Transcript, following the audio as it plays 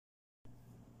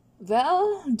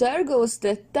Well, there goes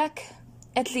the tech.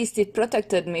 At least it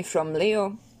protected me from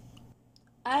Leo.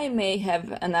 I may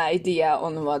have an idea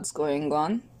on what's going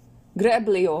on. Grab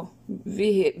Leo.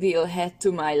 We'll head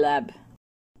to my lab.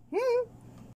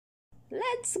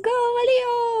 Let's go,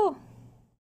 Leo!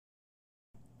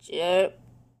 Chirp.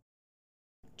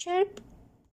 Chirp.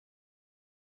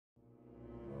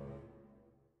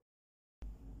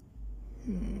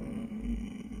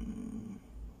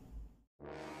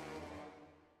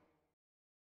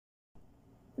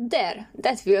 There,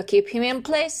 that will keep him in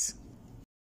place.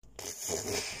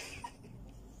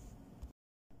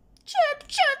 Chirp,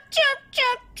 chirp, chirp,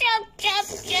 chirp, chirp,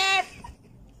 chirp, chirp.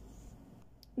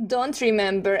 Don't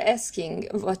remember asking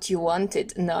what you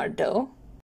wanted, Nardo.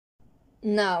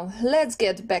 Now, let's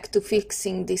get back to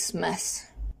fixing this mess.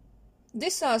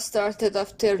 This all started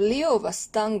after Leo was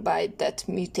stung by that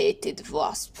mutated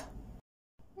wasp.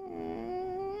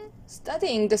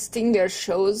 Studying the stinger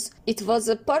shows it was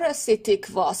a parasitic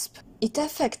wasp. It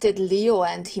affected Leo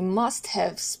and he must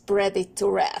have spread it to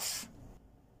Raph.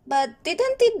 But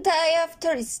didn't it die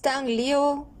after it stung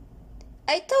Leo?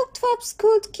 I thought wasps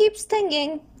could keep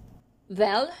stinging.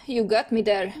 Well, you got me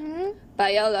there.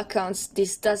 By all accounts,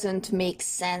 this doesn't make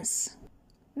sense.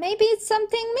 Maybe it's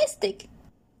something mystic.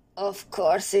 Of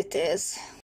course it is.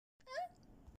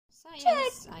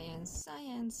 Science, science,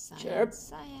 science, Chirp. science,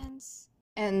 science.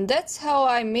 And that's how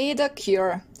I made a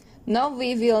cure. Now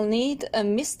we will need a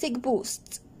mystic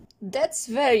boost. That's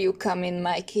where you come in,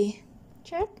 Mikey.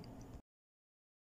 Chirp.